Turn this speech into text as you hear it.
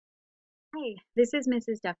Hi, this is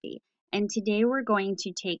Mrs. Duffy, and today we're going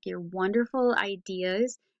to take your wonderful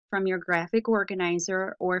ideas from your graphic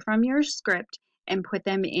organizer or from your script and put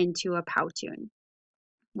them into a Powtoon.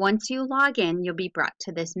 Once you log in, you'll be brought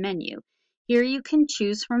to this menu. Here you can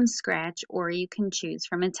choose from scratch or you can choose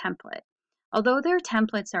from a template. Although their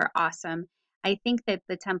templates are awesome, I think that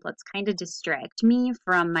the templates kind of distract me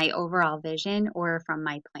from my overall vision or from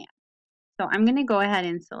my plan. So I'm going to go ahead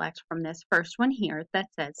and select from this first one here that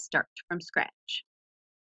says Start from Scratch.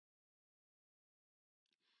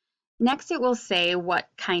 Next, it will say what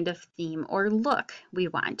kind of theme or look we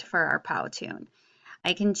want for our Powtoon.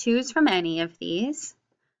 I can choose from any of these.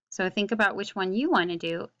 So think about which one you want to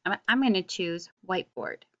do. I'm going to choose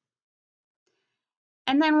whiteboard.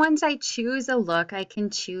 And then once I choose a look, I can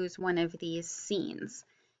choose one of these scenes.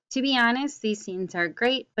 To be honest, these scenes are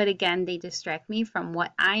great, but again, they distract me from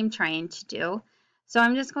what I'm trying to do. So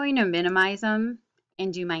I'm just going to minimize them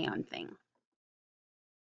and do my own thing.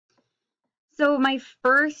 So my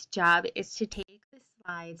first job is to take the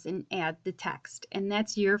slides and add the text, and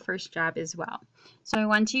that's your first job as well. So I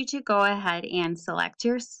want you to go ahead and select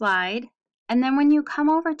your slide, and then when you come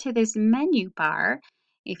over to this menu bar,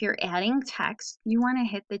 if you're adding text, you want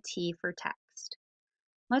to hit the T for text.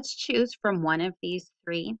 Let's choose from one of these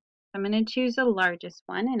three. I'm going to choose the largest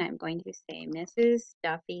one, and I'm going to say Mrs.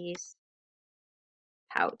 Duffy's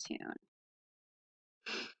Powtoon.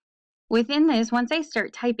 Within this, once I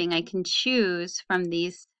start typing, I can choose from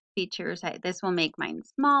these features. This will make mine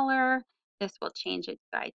smaller. This will change it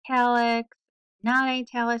to italics, not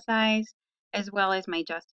italicized, as well as my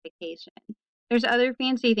justification. There's other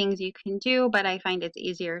fancy things you can do, but I find it's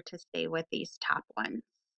easier to stay with these top ones.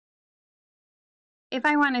 If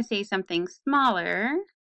I want to say something smaller,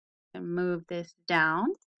 I move this down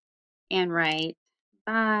and write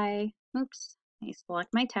by, oops, I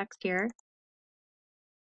select my text here,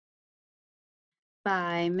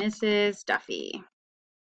 by Mrs. Duffy.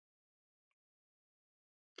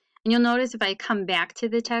 And you'll notice if I come back to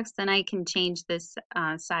the text, then I can change this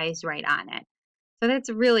size right on it. So that's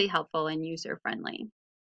really helpful and user-friendly.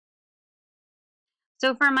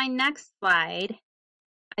 So for my next slide,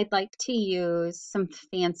 I'd like to use some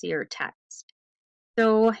fancier text.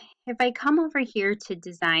 So if I come over here to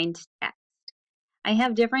designed text, I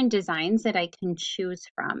have different designs that I can choose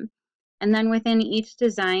from. And then within each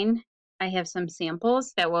design, I have some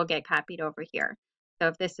samples that will get copied over here. So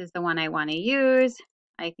if this is the one I want to use,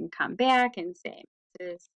 I can come back and say,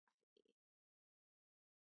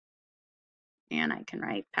 and I can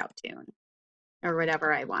write Powtoon or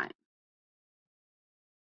whatever I want.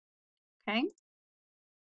 Okay.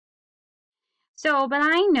 So, but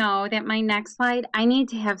I know that my next slide, I need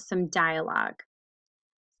to have some dialogue.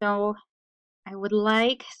 So I would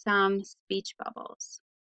like some speech bubbles.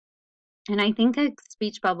 And I think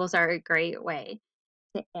speech bubbles are a great way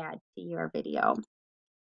to add to your video.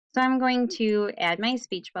 So I'm going to add my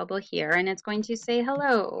speech bubble here, and it's going to say,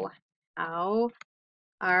 hello, how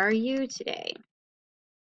are you today?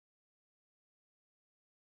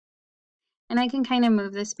 And I can kind of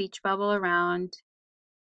move the speech bubble around,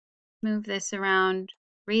 move this around,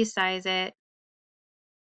 resize it,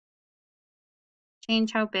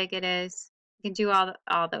 change how big it is. You can do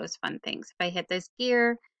all those fun things. If I hit this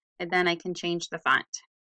gear, and then I can change the font.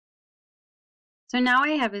 So now I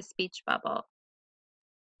have a speech bubble.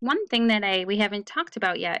 One thing that we haven't talked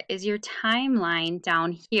about yet is your timeline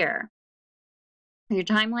down here. Your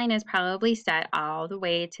timeline is probably set all the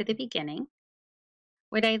way to the beginning.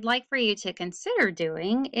 What I'd like for you to consider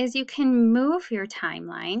doing is you can move your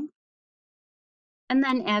timeline and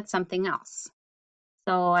then add something else.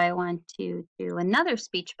 So I want to do another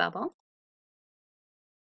speech bubble.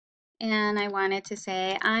 And I wanted to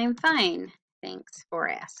say, I'm fine. Thanks for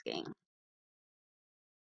asking.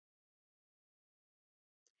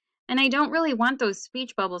 And I don't really want those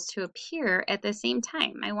speech bubbles to appear at the same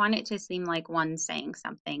time. I want it to seem like one's saying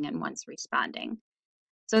something and one's responding.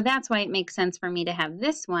 So that's why it makes sense for me to have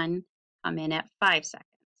this one come in at 5 seconds.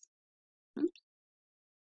 Oops.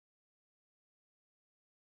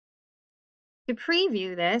 To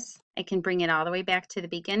preview this, I can bring it all the way back to the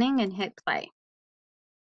beginning and hit play.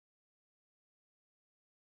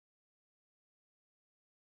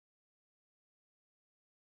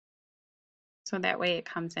 So that way it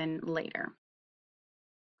comes in later.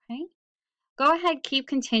 Okay. Go ahead, keep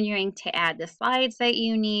continuing to add the slides that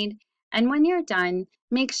you need. And when you're done,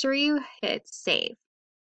 make sure you hit save.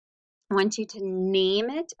 I want you to name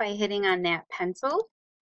it by hitting on that pencil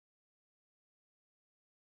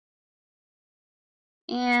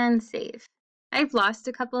and save. I've lost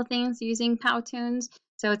a couple of things using Powtoons,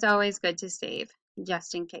 so it's always good to save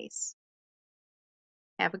just in case.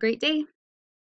 Have a great day.